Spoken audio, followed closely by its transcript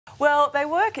Well, they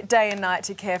work day and night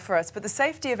to care for us, but the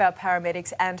safety of our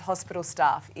paramedics and hospital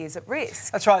staff is at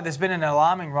risk. That's right. There's been an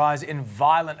alarming rise in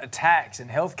violent attacks, and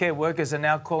healthcare workers are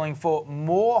now calling for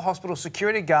more hospital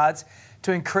security guards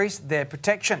to increase their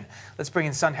protection. Let's bring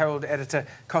in Sun Herald editor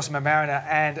Cosmo Mariner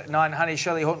and Nine Honey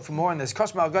Shelley Horton for more on this.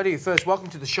 Cosmo, I'll go to you first.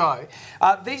 Welcome to the show.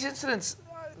 These incidents,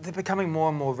 they're becoming more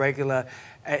and more regular.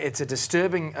 It's a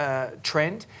disturbing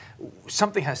trend.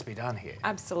 Something has to be done here.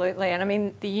 Absolutely. And I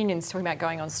mean, the union's talking about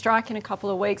going on strike in a couple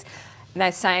of weeks. And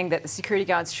they're saying that the security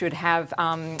guards should have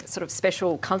sort of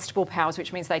special constable powers,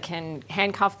 which means they can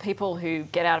handcuff people who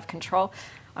get out of control.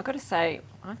 I've got to say,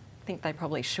 I think they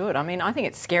probably should. I mean, I think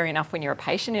it's scary enough when you're a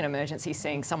patient in emergency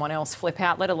seeing someone else flip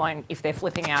out, let alone if they're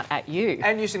flipping out at you.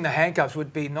 And using the handcuffs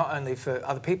would be not only for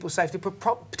other people's safety, but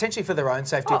potentially for their own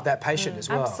safety of that patient as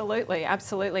well. Absolutely,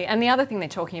 absolutely. And the other thing they're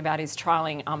talking about is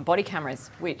trialling body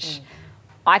cameras, which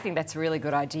I think that's a really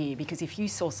good idea, because if you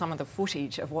saw some of the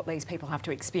footage of what these people have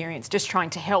to experience just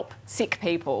trying to help sick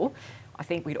people, I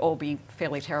think we'd all be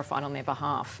fairly terrified on their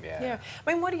behalf. Yeah.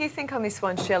 I mean, what do you think on this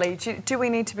one, Shelley? Do we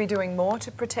need to be doing more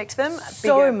to protect them?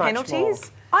 So Bigger much penalties? more.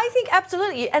 I think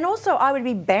absolutely. And also, I would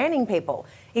be banning people.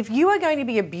 If you are going to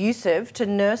be abusive to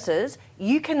nurses,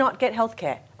 you cannot get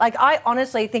healthcare. Like, I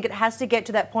honestly think it has to get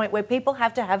to that point where people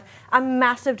have to have a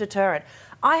massive deterrent.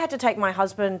 I had to take my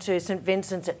husband to St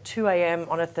Vincent's at 2 a.m.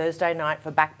 on a Thursday night for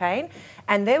back pain,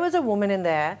 and there was a woman in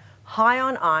there, high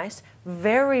on ice,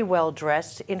 very well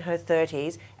dressed, in her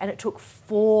 30s, and it took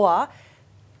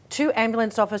two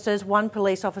ambulance officers, one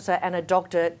police officer and a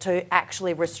doctor to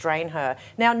actually restrain her.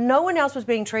 Now, no one else was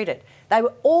being treated.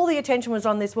 All the attention was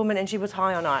on this woman, and she was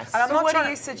high on ice. And what are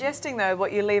you suggesting, though?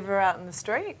 What, you leave her out in the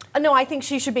street? No, I think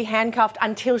she should be handcuffed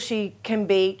until she can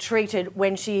be treated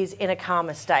when she's in a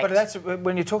calmer state. But that's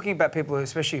when you're talking about people,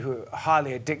 especially who are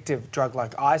highly addictive drug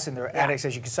like ice, and they're addicts,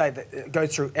 as you could say, that go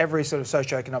through every sort of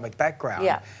socioeconomic background.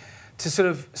 Yeah. To sort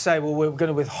of say, well, we're going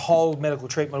to withhold medical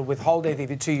treatment or withhold anything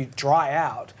until you dry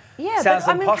out. Yeah, sounds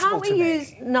but I mean, impossible can't we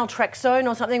use naltrexone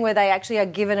or something where they actually are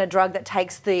given a drug that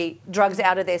takes the drugs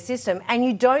out of their system, and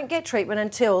you don't get treatment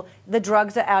until the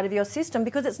drugs are out of your system,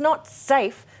 because it's not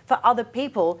safe for other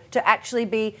people to actually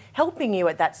be helping you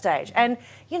at that stage. And,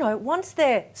 you know, once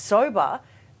they're sober,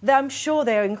 I'm sure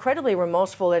they're incredibly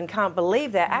remorseful and can't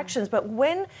believe their actions. But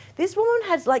when this woman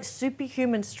has like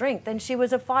superhuman strength, and she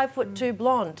was a 5'2"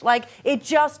 blonde, like, it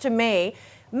just, to me,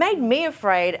 made me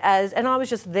afraid and I was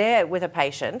just there with a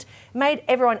patient, made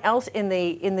everyone else in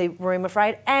the room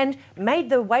afraid, and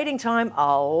made the waiting time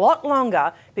a lot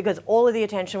longer because all of the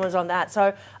attention was on that.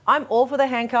 So I'm all for the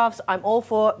handcuffs. I'm all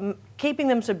for keeping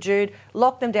them subdued,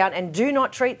 lock them down, and do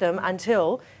not treat them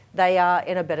until they are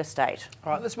in a better state.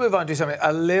 All right, let's move on to something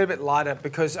a little bit lighter,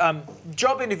 because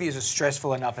job interviews are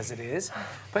stressful enough as it is,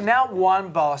 but now one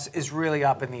boss is really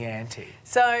up in the ante.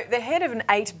 So the head of an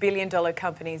 $8 billion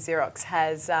company, Xerox,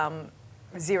 has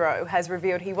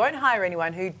revealed he won't hire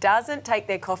anyone who doesn't take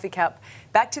their coffee cup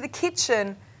back to the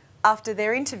kitchen after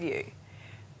their interview.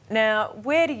 Now,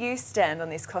 where do you stand on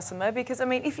this, Cosimo? Because, I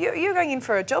mean, if you're going in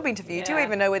for a job interview, do you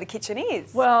even know where the kitchen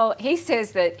is? Well, he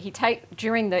says that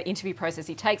during the interview process,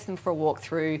 he takes them for a walk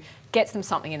through, gets them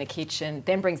something in the kitchen,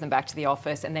 then brings them back to the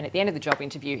office, and then at the end of the job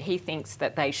interview, he thinks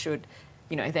that they should,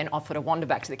 you know, then offer to wander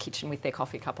back to the kitchen with their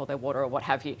coffee cup or their water or what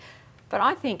have you. But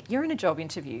I think you're in a job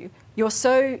interview,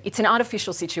 it's an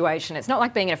artificial situation. It's not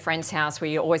like being in a friend's house where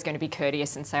you're always going to be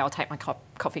courteous and say, I'll take my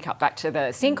coffee cup back to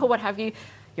the sink or what have you.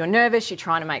 You're nervous, you're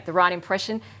trying to make the right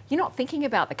impression. You're not thinking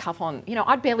about the cup on, you know,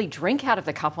 I'd barely drink out of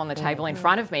the cup on the table in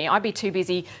front of me. I'd be too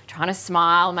busy trying to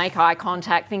smile, make eye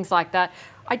contact, things like that.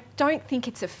 I don't think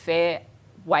it's a fair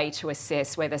way to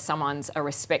assess whether someone's a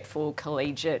respectful,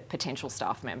 collegiate, potential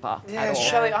staff member at all.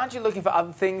 Shelley, aren't you looking for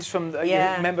other things from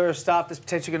a member of staff that's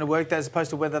potentially going to work there, as opposed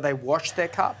to whether they wash their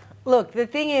cup? Look, the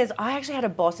thing is, I actually had a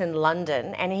boss in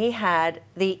London, and he had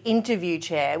the interview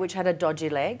chair, which had a dodgy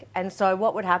leg. And so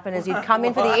what would happen is you'd come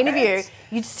in for the interview,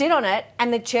 you'd sit on it,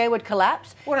 and the chair would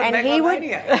collapse. What a and he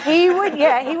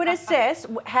would assess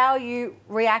how you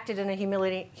reacted in a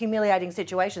humiliating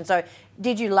situation. So,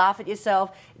 did you laugh at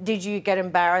yourself? Did you get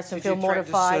embarrassed and feel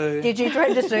mortified? Did you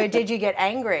threaten to sue? Did you get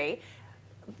angry?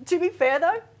 To be fair,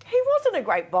 though, he wasn't a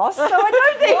great boss, so I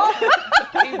don't think...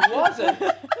 He wasn't?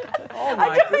 Oh my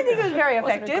I don't think it was very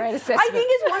effective. I think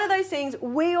it's one of those things,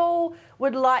 we all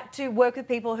would like to work with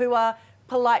people who are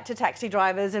polite to taxi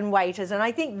drivers and waiters, and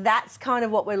I think that's kind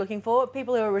of what we're looking for,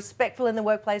 people who are respectful in the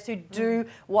workplace, who do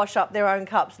wash up their own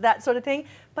cups, that sort of thing.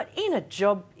 But in a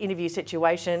job interview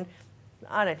situation,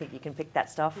 I don't think you can pick that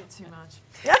stuff. Too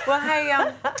much. Well,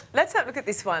 hey, let's have a look at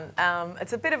this one.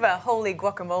 It's a bit of a holy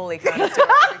guacamole kind of story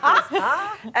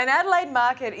because an Adelaide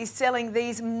market is selling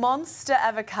these monster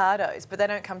avocados, but they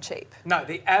don't come cheap. No,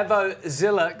 the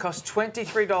Avozilla costs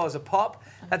 $23 a pop.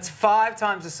 That's 5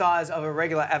 times the size of a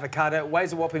regular avocado. It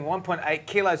weighs a whopping 1.8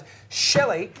 kilos.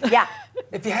 Shelley, Yeah.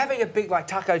 if you're having a big, like,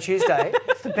 Taco Tuesday,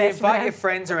 you invite your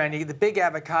friends around, you get the big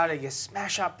avocado, you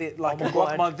smash up the, like, a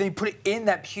guacamole, then you put it in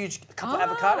that huge couple of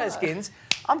avocado skins.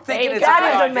 I'm thinking it's a That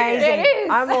good is idea. amazing. It is.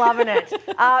 I'm loving it.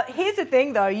 Here's the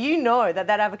thing, though. You know that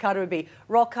avocado would be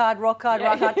rock hard,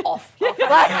 off.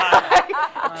 Like,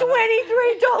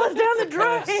 $23 down the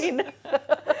drain.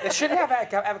 It should have,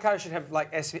 avocado should have,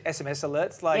 like, SMS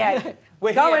alerts. Like, Yeah.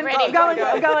 we're Going, here. I'm going.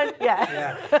 Yeah.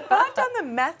 Yeah. But I've done the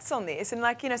maths on this, and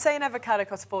like, you know, say an avocado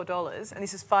costs $4, and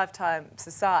this is 5 times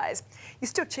the size. You're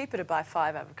still cheaper to buy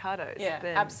 5 avocados. Yeah,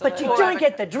 than absolutely. But you don't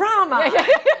get the drama. Look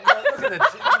at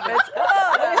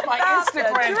there's my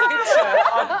Instagram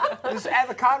picture of this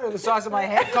avocado the size of my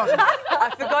head. I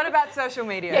forgot about social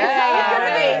media.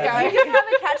 There you go. You just have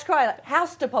a catch cry, like,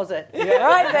 house deposit,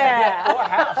 right there. Or a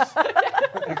house.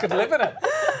 You could live in it.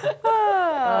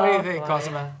 What do you think,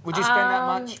 Cosima? Would you spend that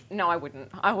much? No, I wouldn't.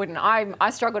 I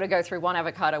struggle to go through one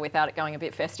avocado without it going a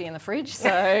bit festy in the fridge.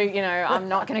 So, you know, I'm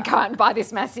not going to go out and buy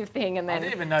this massive thing and I then...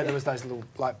 didn't even know there was those little,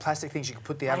 like, plastic things you could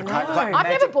put the avocado. know. Like I've never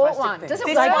magic bought plastic one. things. Does it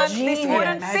This, work? one, this genius.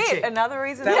 wouldn't Magic. fit. Another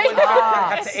reason. That would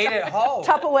have to eat it whole.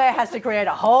 Tupperware has to create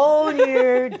a whole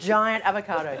new giant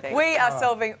avocado thing. We are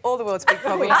solving all the world's big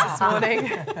problems this morning.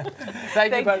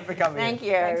 Thank you both for coming in. Thank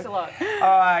you. Thanks a lot.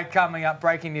 All right, coming up,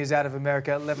 breaking news out of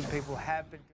America. 11 people have been...